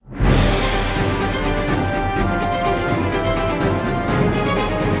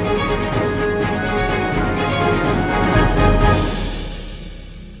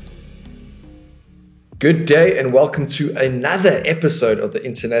Good day and welcome to another episode of the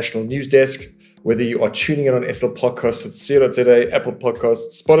International News Desk. Whether you are tuning in on SL Podcasts at Sierra.za, Apple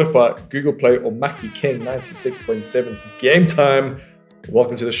Podcasts, Spotify, Google Play, or Maki Ken 96.7's Game Time,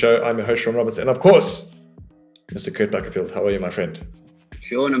 welcome to the show. I'm your host, Sean Roberts, and of course, Mr. Kurt Buckerfield. How are you, my friend?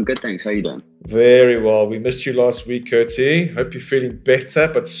 Sean, I'm good, thanks. How are you doing? Very well. We missed you last week, Kurtie. Hope you're feeling better,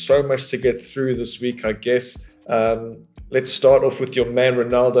 but so much to get through this week, I guess. Let's start off with your man,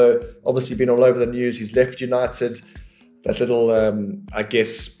 Ronaldo. Obviously been all over the news. He's left United. That little,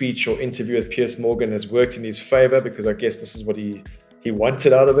 speech or interview with Piers Morgan has worked in his favor because I guess this is what he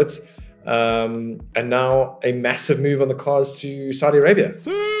wanted out of it. And now a massive move on the cards to Saudi Arabia.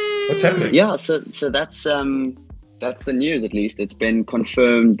 What's happening? Yeah, so that's the news, at least. It's been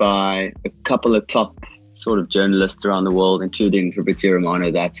confirmed by a couple of top sort of journalists around the world, including Fabrizio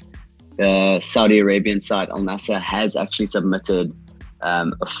Romano, that the Saudi Arabian side, Al Nassr, has actually submitted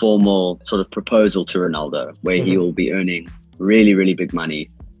a formal sort of proposal to Ronaldo, where he will be earning really, really big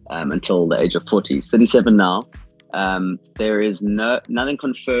money until the age of 40. He's 37 now. There is nothing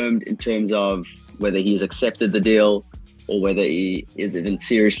confirmed in terms of whether he's accepted the deal or whether he is even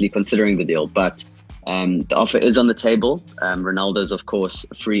seriously considering the deal. But the offer is on the table. Ronaldo's, of course,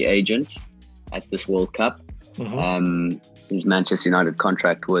 a free agent at this World Cup. His Manchester United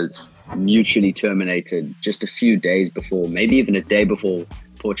contract was mutually terminated just a few days before, maybe even a day before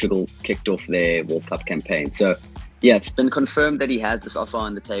Portugal kicked off their World Cup campaign. So, yeah, it's been confirmed that he has this offer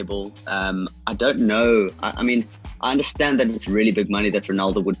on the table. I don't know. I mean, I understand that it's really big money that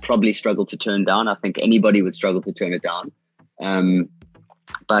Ronaldo would probably struggle to turn down. I think anybody would struggle to turn it down.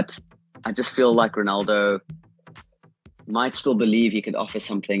 But I just feel like Ronaldo might still believe he could offer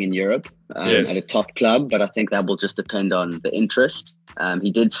something in Europe at a top club, but I think that will just depend on the interest.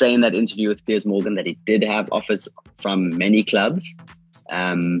 He did say in that interview with Piers Morgan that he did have offers from many clubs.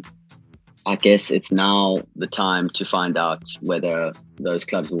 I guess it's now the time to find out whether those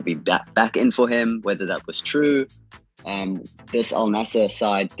clubs will be back in for him, whether that was true. This Al Nassr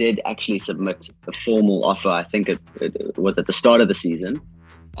side did actually submit a formal offer. I think it was at the start of the season,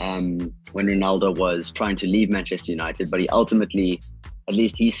 when Ronaldo was trying to leave Manchester United, but he ultimately, at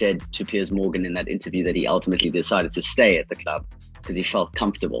least he said to Piers Morgan in that interview, that he ultimately decided to stay at the club because he felt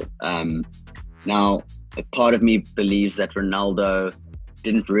comfortable. Now, a part of me believes that Ronaldo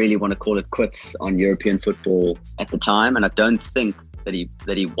didn't really want to call it quits on European football at the time, and I don't think that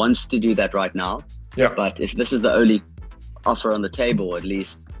he wants to do that right now. Yeah. But if this is the only offer on the table, or at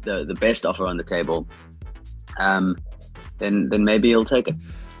least the best offer on the table, then maybe he'll take it.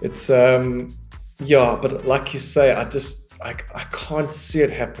 It's but like you say, I can't see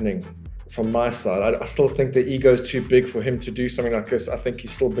it happening from my side. I still think the ego is too big for him to do something like this. I think he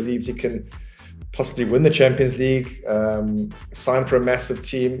still believes he can possibly win the Champions League, sign for a massive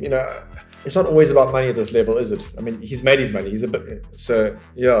team. You know, it's not always about money at this level, is it? I mean, he's made his money. He's a bit, so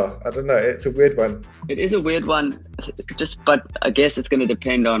yeah, I don't know. It's a weird one. It is a weird one, but I guess it's going to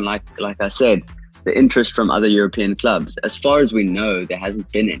depend on, like I said, the interest from other European clubs. As far as we know, there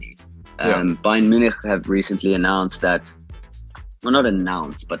hasn't been any. Bayern Munich have recently announced that, well, not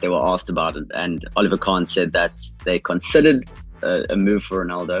announced, but they were asked about it. And Oliver Kahn said that they considered a move for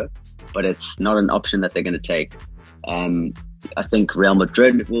Ronaldo, but it's not an option that they're going to take. I think Real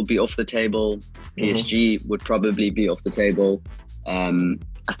Madrid will be off the table. PSG would probably be off the table.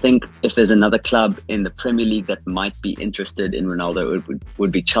 I think if there's another club in the Premier League that might be interested in Ronaldo, it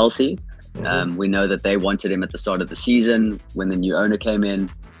would be Chelsea. We know that they wanted him at the start of the season when the new owner came in,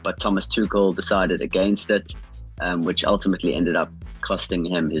 but Thomas Tuchel decided against it, which ultimately ended up costing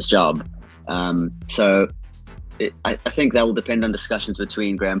him his job. So I think that will depend on discussions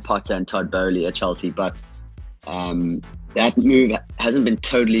between Graham Potter and Todd Bowley at Chelsea, but that move hasn't been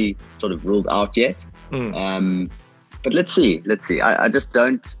totally sort of ruled out yet. But let's see. I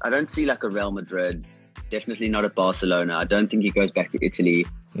don't see like a Real Madrid, definitely not a Barcelona. I don't think he goes back to Italy.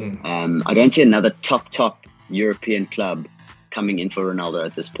 I don't see another top European club coming in for Ronaldo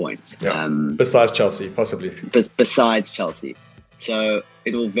at this point. Besides Chelsea, possibly. Besides Chelsea. So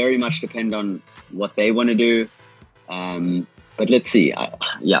it will very much depend on what they want to do. But let's see.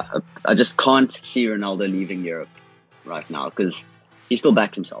 I just can't see Ronaldo leaving Europe right now because he still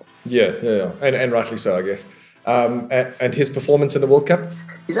backed himself. Yeah. And rightly so, I guess. And his performance in the World Cup?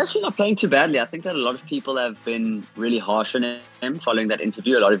 He's actually not playing too badly. I think that a lot of people have been really harsh on him following that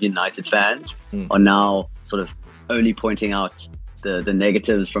interview. A lot of United fans are now sort of only pointing out the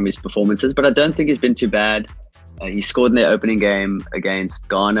negatives from his performances, but I don't think he's been too bad. He scored in their opening game against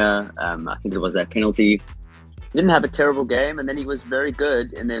Ghana. I think it was that penalty. He didn't have a terrible game, and then he was very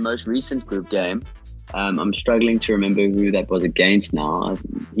good in their most recent group game. I'm struggling to remember who that was against now.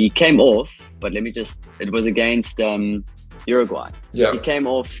 He came off, but it was against Uruguay. Yeah. He came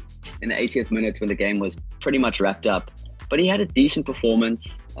off in the 80th minute when the game was pretty much wrapped up, but he had a decent performance.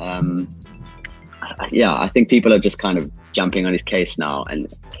 I think people are just kind of jumping on his case now,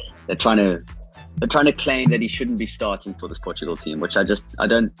 and they're trying to claim that he shouldn't be starting for this Portugal team, which I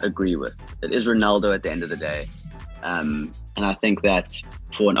don't agree with. It is Ronaldo at the end of the day. And I think that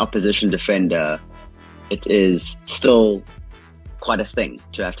for an opposition defender, it is still quite a thing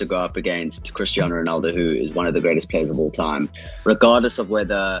to have to go up against Cristiano Ronaldo, who is one of the greatest players of all time, regardless of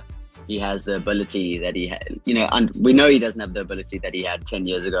whether he has the ability that he had, and we know he doesn't have the ability that he had 10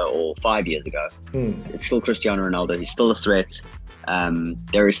 years ago or 5 years ago. It's still Cristiano Ronaldo. He's still a threat.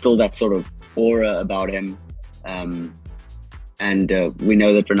 There is still that sort of aura about him. And we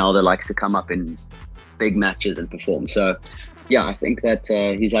know that Ronaldo likes to come up in big matches and perform. So, yeah, I think that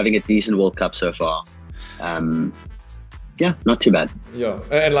he's having a decent World Cup so far. Not too bad. Yeah,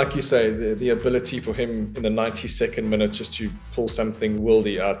 and like you say, the ability for him in the 92nd minute just to pull something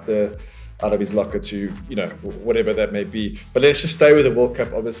wildy out of his locker to, whatever that may be. But let's just stay with the World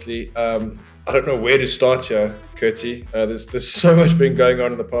Cup, obviously. I don't know where to start here, Curtie. There's so much been going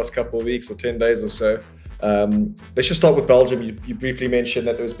on in the past couple of weeks or 10 days or so. Let's just start with Belgium. You briefly mentioned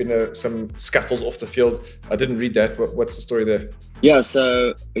that there's been some scuffles off the field. I didn't read that. What's the story there? Yeah,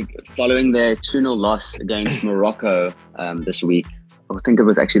 so following their 2-0 loss against Morocco this week, I think it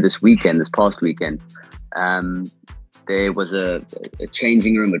was actually this past weekend, there was a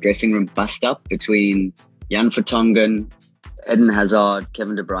dressing room bust up between Jan Vertonghen, Eden Hazard,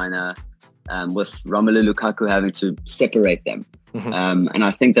 Kevin De Bruyne, with Romelu Lukaku having to separate them. Mm-hmm. And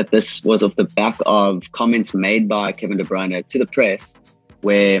I think that this was off the back of comments made by Kevin De Bruyne to the press,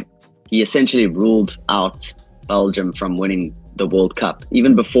 where he essentially ruled out Belgium from winning the World Cup,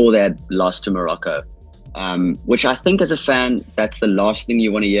 even before they had lost to Morocco. Which I think as a fan, that's the last thing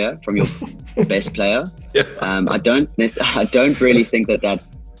you want to hear from your best player. Yeah. I don't really think that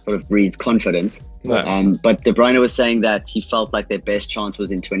sort of breeds confidence. No. But De Bruyne was saying that he felt like their best chance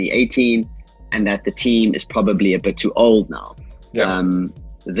was in 2018 and that the team is probably a bit too old now. Yeah.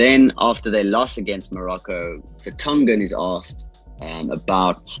 Then after they lost against Morocco, Vertonghen is asked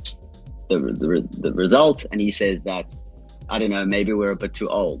about the result, and he says that, I don't know, maybe we're a bit too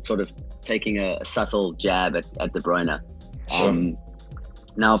old, sort of taking a subtle jab at De Bruyne. Sure.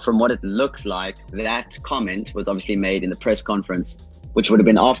 Now, from what it looks like, that comment was obviously made in the press conference, which would have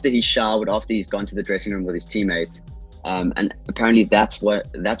been after he showered, after he's gone to the dressing room with his teammates. And apparently that's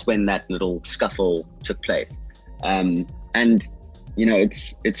when that little scuffle took place. And,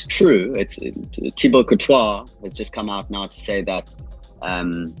 it's true. Thibaut Courtois has just come out now to say that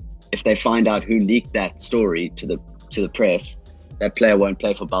if they find out who leaked that story to the press, that player won't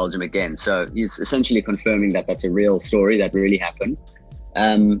play for Belgium again. So he's essentially confirming that that's a real story that really happened.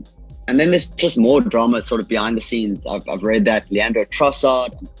 And then there's just more drama sort of behind the scenes. I've read that Leandro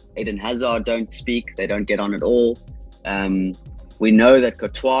Trossard and Eden Hazard don't speak. They don't get on at all. We know that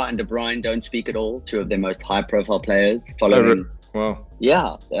Courtois and De Bruyne don't speak at all, two of their most high-profile players. Following, wow.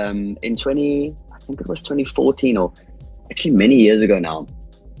 Yeah, in I think it was 2014, or actually many years ago now,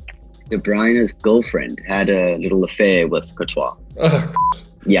 De Bruyne's girlfriend had a little affair with Courtois. Oh.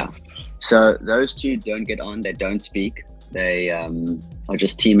 Yeah, so those two don't get on. They don't speak. They are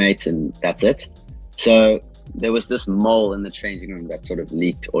just teammates, and that's it. So there was this mole in the changing room that sort of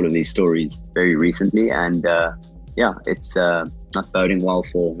leaked all of these stories very recently, and it's not boding well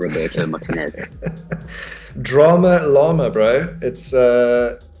for Roberto Martinez. Drama llama, bro. It's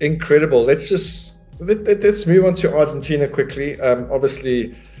incredible. Let's move on to Argentina quickly.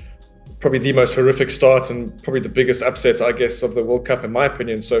 Obviously, probably the most horrific start and probably the biggest upset, I guess, of the World Cup, in my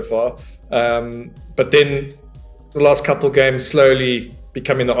opinion, so far. But then the last couple of games slowly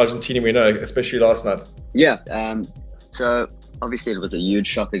becoming the Argentina we know, especially last night. Yeah. So obviously it was a huge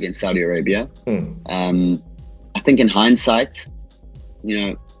shock against Saudi Arabia. I think in hindsight,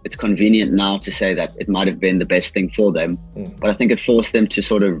 it's convenient now to say that it might have been the best thing for them. But I think it forced them to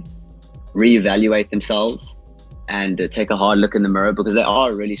sort of reevaluate themselves and take a hard look in the mirror, because they are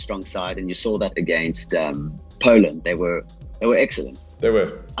a really strong side, and you saw that against Poland. They were excellent. They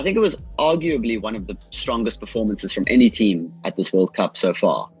were. I think it was arguably one of the strongest performances from any team at this World Cup so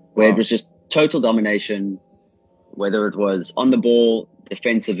far, where It was just total domination, whether it was on the ball,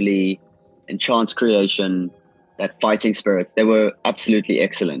 defensively, in chance creation, that fighting spirit. They were absolutely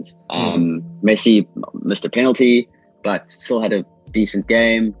excellent. Messi missed a penalty, but still had a decent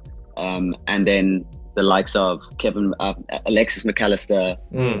game. And then the likes of Alexis McAllister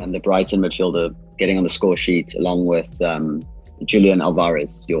and the Brighton midfielder, getting on the score sheet along with Julian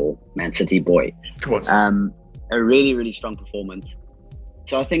Alvarez, your Man City boy. A really, really strong performance.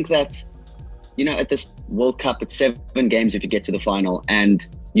 So I think that, at this World Cup, it's 7 games if you get to the final, and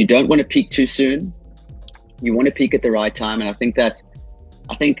you don't want to peak too soon. You want to peak at the right time. And I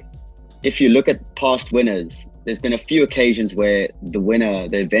think if you look at past winners, there's been a few occasions where the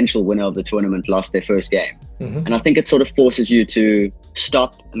eventual winner of the tournament lost their first game. Mm-hmm. And I think it sort of forces you to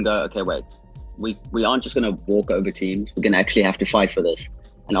stop and go, okay, wait, we aren't just going to walk over teams. We're going to actually have to fight for this.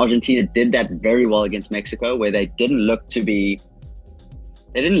 And Argentina did that very well against Mexico, where they didn't look to be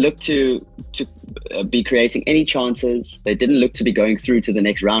creating any chances. They didn't look to be going through to the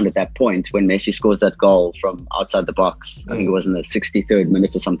next round at that point when Messi scores that goal from outside the box. I think it was in the 63rd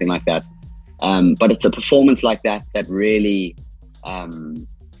minute or something like that. But it's a performance like that that really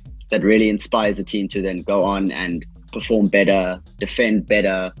inspires the team to then go on and perform better, defend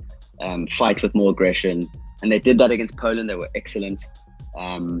better, fight with more aggression. And they did that against Poland. They were excellent.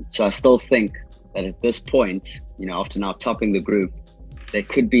 So I still think that at this point, after now topping the group, they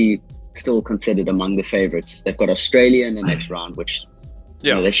could be still considered among the favorites. They've got Australia in the next round, which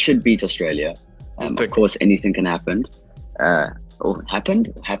they should beat Australia. Of course, anything can happen.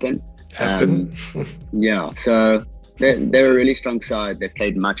 Happened. So they're a really strong side. They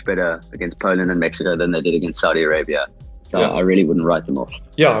played much better against Poland and Mexico than they did against Saudi Arabia. So I really wouldn't write them off.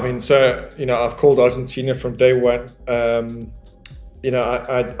 Yeah, I mean, I've called Argentina from day one.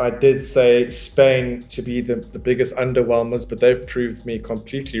 I did say Spain to be the biggest underwhelmers, but they've proved me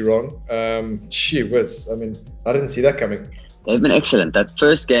completely wrong. Gee whiz. I mean, I didn't see that coming. They've been excellent. That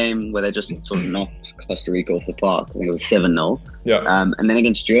first game where they just sort of knocked Costa Rica off the park, I think it was 7-0. Yeah. And then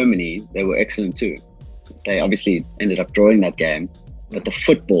against Germany, they were excellent too. They obviously ended up drawing that game, but the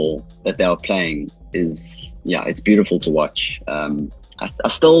football that they were playing it's beautiful to watch. I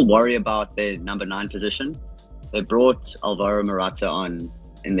still worry about their number 9 position. They brought Alvaro Morata on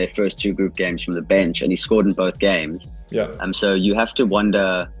in their first 2 group games from the bench, and he scored in both games. Yeah. So you have to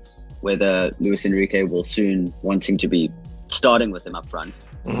wonder whether Luis Enrique will soon want him to be starting with him up front.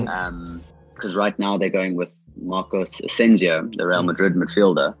 Because right now they're going with Marcos Asensio, the Real Madrid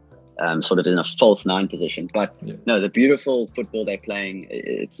midfielder, sort of in a false 9 position. But no, the beautiful football they're playing,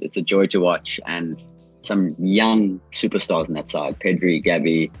 it's a joy to watch, and some young superstars on that side, Pedri,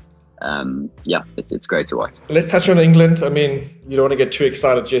 Gavi. It's great to watch. Let's touch on England. I mean, you don't want to get too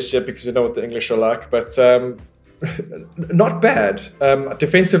excited just yet because you know what the English are like, but not bad.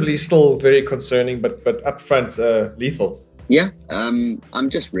 Defensively, still very concerning, but up front, lethal. Yeah, I'm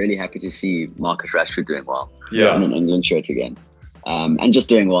just really happy to see Marcus Rashford doing well. Yeah, in an England shirt again, and just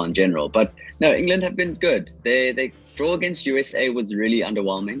doing well in general. But no, England have been good. They draw against USA was really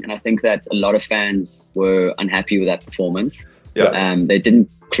underwhelming, and I think that a lot of fans were unhappy with that performance. Yeah, they didn't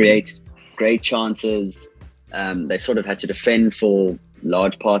create great chances. They sort of had to defend for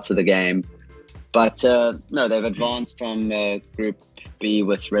large parts of the game. But no, they've advanced from Group B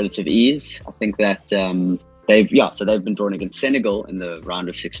with relative ease. I think that they've been drawn against Senegal in the round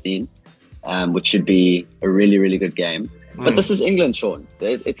of 16, which should be a really, really good game. But this is England, Sean.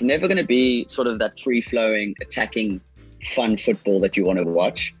 It's never going to be sort of that free-flowing, attacking, fun football that you want to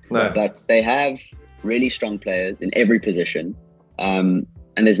watch. No. But they have really strong players in every position. And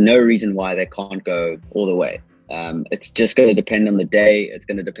there's no reason why they can't go all the way. It's just going to depend on the day. It's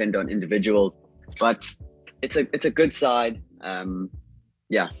going to depend on individuals. But it's a good side.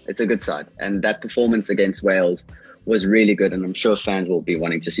 It's a good side. And that performance against Wales was really good. And I'm sure fans will be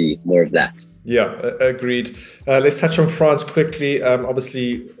wanting to see more of that. Yeah, agreed. Let's touch on France quickly.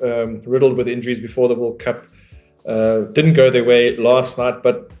 Obviously, riddled with injuries before the World Cup. Didn't go their way last night,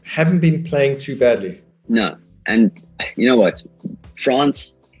 but haven't been playing too badly. No. And you know what?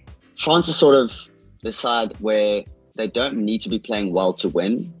 France is sort of the side where they don't need to be playing well to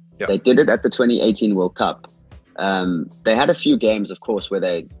win. Yeah. They did it at the 2018 World Cup. They had a few games, of course, where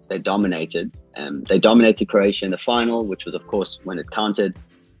they dominated. They dominated Croatia in the final, which was, of course, when it counted.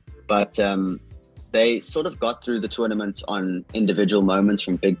 But they sort of got through the tournament on individual moments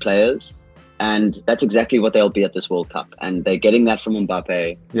from big players. And that's exactly what they'll be at this World Cup. And they're getting that from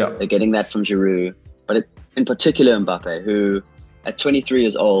Mbappe. Yeah. They're getting that from Giroud. But in particular, Mbappe, who at 23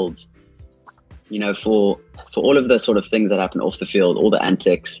 years old, for all of the sort of things that happen off the field, all the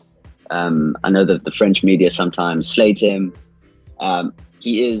antics, I know that the French media sometimes slate him.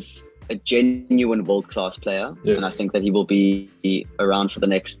 He is a genuine world-class player. Yes. And I think that he will be around for the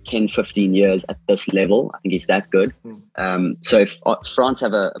next 10, 15 years at this level. I think he's that good. So if France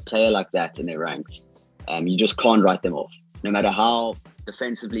have a player like that in their ranks, you just can't write them off. No matter how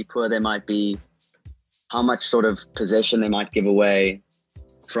defensively poor they might be, how much sort of possession they might give away,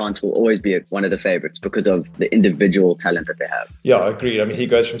 France will always be one of the favorites because of the individual talent that they have. Yeah, I agree. I mean, he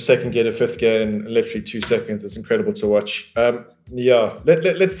goes from second gear to fifth gear in literally 2 seconds. It's incredible to watch.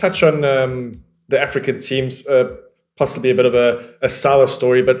 Let's touch on the African teams. Possibly a bit of a sour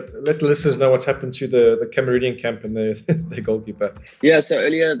story, but let the listeners know what's happened to the Cameroonian camp and their goalkeeper. Yeah, so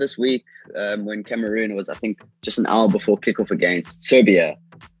earlier this week, when Cameroon was, I think, just an hour before kickoff against Serbia,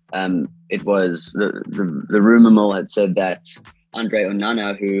 it was the rumor mill had said that Andre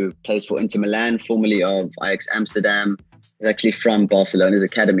Onana, who plays for Inter Milan, formerly of Ajax Amsterdam, is actually from Barcelona's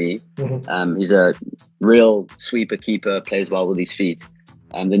academy. Mm-hmm. He's a real sweeper keeper, plays well with his feet.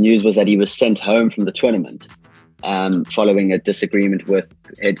 The news was that he was sent home from the tournament following a disagreement with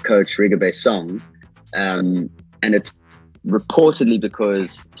head coach Rigobert Song. And it's reportedly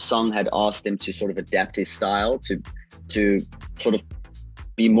because Song had asked him to sort of adapt his style to sort of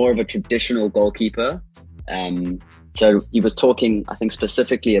be more of a traditional goalkeeper. So he was talking, I think,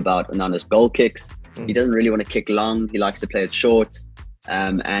 specifically about Onana's goal kicks. He doesn't really want to kick long. He likes to play it short.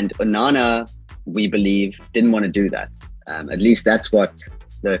 And Onana, we believe, didn't want to do that. At least that's what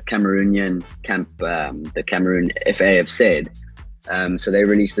the Cameroonian camp, the Cameroon FA have said. So they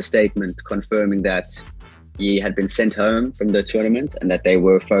released a statement confirming that he had been sent home from the tournament and that they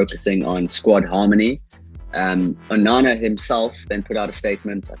were focusing on squad harmony. Onana himself then put out a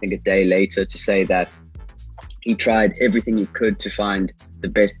statement, I think a day later, to say that he tried everything he could to find the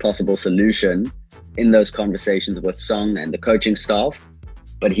best possible solution in those conversations with Song and the coaching staff.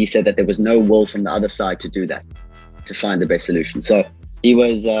 But he said that there was no will from the other side to do that, to find the best solution. So he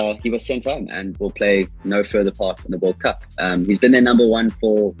was sent home and will play no further part in the World Cup. He's been their number one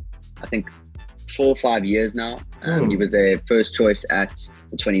for, I think, 4 or 5 years now. He was their first choice at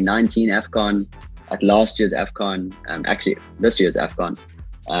the 2019 AFCON, at last year's AFCON, actually this year's AFCON.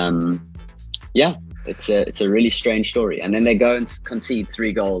 It's a really strange story. And then they go and concede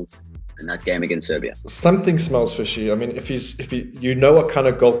 3 goals in that game against Serbia. Something smells fishy. I mean, if you know what kind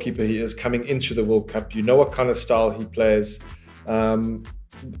of goalkeeper he is coming into the World Cup, you know what kind of style he plays.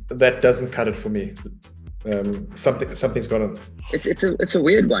 That doesn't cut it for me. Something's gone on. It's a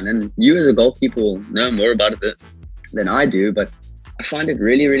weird one, and you as a goalkeeper will know more about it than I do. But I find it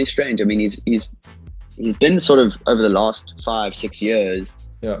really, really strange. I mean, he's been sort of over the last 5-6 years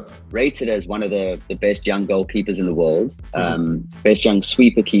rated as one of the best young goalkeepers in the world, best young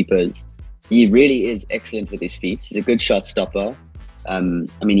sweeper keepers. He really is excellent with his feet. He's a good shot stopper. I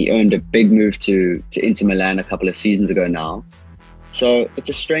mean, he earned a big move to Inter Milan a couple of seasons ago now. So it's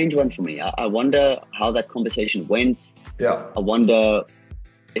a strange one for me. I wonder how that conversation went. Yeah. I wonder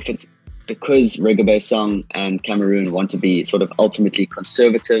if it's because Rigobert Song and Cameroon want to be sort of ultimately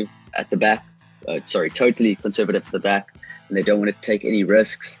conservative at the back. Totally conservative at the back, and they don't want to take any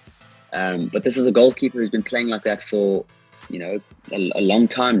risks. But this is a goalkeeper who's been playing like that for, a long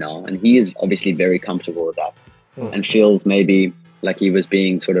time now, and he is obviously very comfortable with that and feels maybe like he was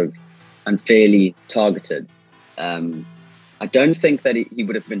being sort of unfairly targeted. I don't think that he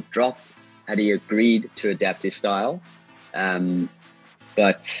would have been dropped had he agreed to adapt his style.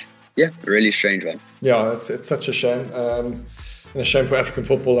 But yeah, a really strange one. Yeah, it's such a shame. And a shame for African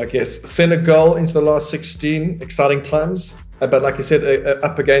football, I guess. Senegal into the last 16, exciting times. But like you said,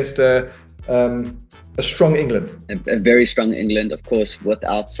 up against a strong England. A very strong England, of course,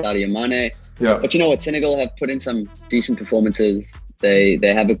 without Sadio Mane. Yeah. But you know what? Senegal have put in some decent performances. They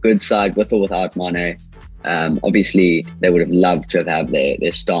have a good side with or without Mane. Obviously, they would have loved to have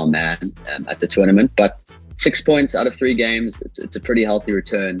their star man at the tournament. But 6 points out of 3 games, it's a pretty healthy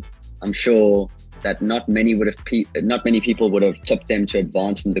return. I'm sure that not many people would have tipped them to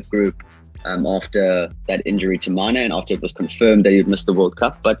advance from the group after that injury to Mane and after it was confirmed that he would miss the World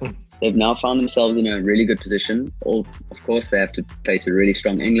Cup. But they've now found themselves in a really good position. Of course, they have to face a really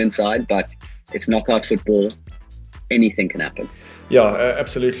strong England side, but it's knockout football. Anything can happen. Yeah,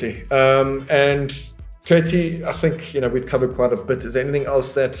 absolutely. And Curti, I think we've covered quite a bit. Is there anything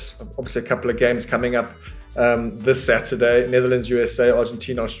else obviously a couple of games coming up this Saturday? Netherlands, USA,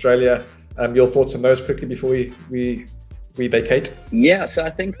 Argentina, Australia. Your thoughts on those quickly before we vacate? Yeah, so I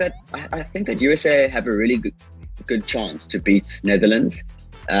think that USA have a really good chance to beat Netherlands.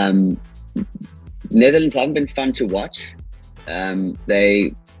 Netherlands haven't been fun to watch.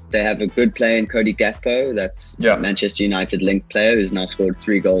 They have a good player in Cody Gakpo, that's Manchester United linked player who's now scored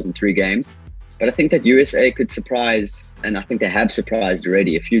 3 goals in 3 games. But I think that USA could surprise, and I think they have surprised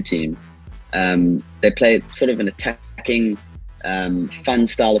already a few teams. They play sort of an attacking, fun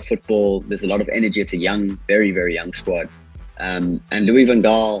style of football. There's a lot of energy. It's a young, very, very young squad. And Louis van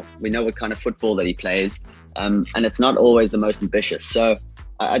Gaal, we know what kind of football that he plays. And it's not always the most ambitious. So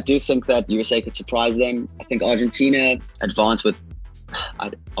I do think that USA could surprise them. I think Argentina advance with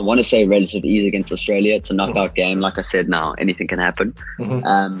I want to say relative ease against Australia. It's a knockout game. Like I said, now anything can happen.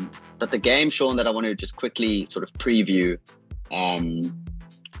 But the game, Sean, that I want to just quickly sort of preview,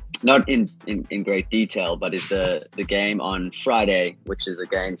 not in great detail, but is the game on Friday, which is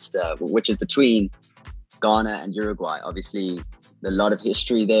between Ghana and Uruguay. Obviously, a lot of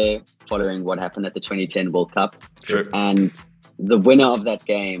history there following what happened at the 2010 World Cup. Sure. And the winner of that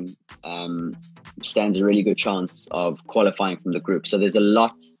game stands a really good chance of qualifying from the group. So there's a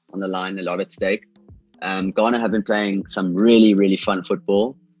lot on the line, a lot at stake. Ghana have been playing some really, really fun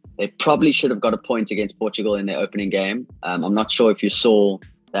football. They probably should have got a point against Portugal in their opening game. I'm not sure if you saw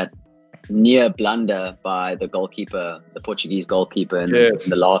that near blunder by the goalkeeper, the Portuguese goalkeeper in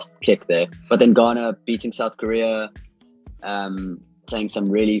the last kick there. But then Ghana beating South Korea, playing some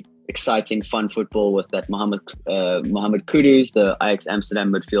really exciting, fun football with that Mohamed Kudus, the Ajax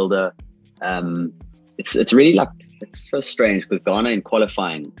Amsterdam midfielder. It's really it's so strange because Ghana in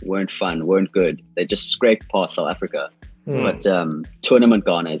qualifying weren't good. They just scraped past South Africa. But tournament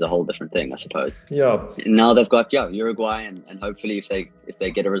Ghana is a whole different thing, I suppose. Yeah. Now they've got Uruguay, and hopefully if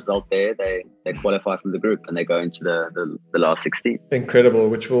they get a result there, they qualify from the group and they go into the last 16. Incredible,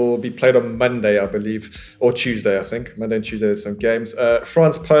 which will be played on Monday, I believe, or Tuesday, I think. Monday and Tuesday there's some games.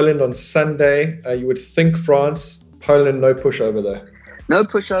 France-Poland on Sunday. You would think France, Poland, no pushover there. No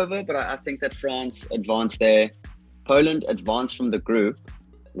pushover, but I think that France advanced there. Poland advanced from the group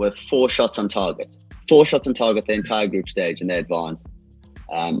with 4 shots on target. 4 shots on target the entire group stage, and they advanced.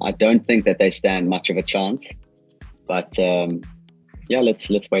 I don't think that they stand much of a chance, but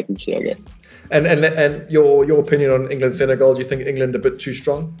let's wait and see, I guess. And your opinion on England Senegal? Do you think England a bit too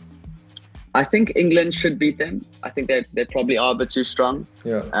strong? I think England should beat them. I think they probably are a bit too strong.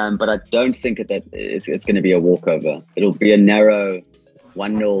 Yeah. But I don't think that it's going to be a walkover. It'll be a narrow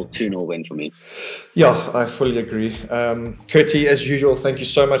 1-0, 2-0 win for me. Yeah, I fully agree. Curti, as usual, thank you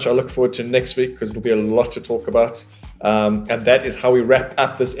so much. I look forward to next week because there'll be a lot to talk about. And that is how we wrap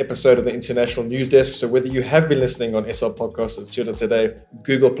up this episode of the International News Desk. So whether you have been listening on SR Podcast at Student Today,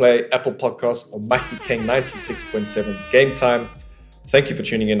 Google Play, Apple Podcasts, or Mikey King 96.7 Game Time, thank you for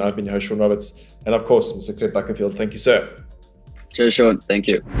tuning in. I've been your host, Sean Roberts. And of course, Mr. Kurt Buckenfield. Thank you, sir. Cheers, Sean. Thank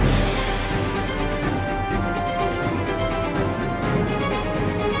you.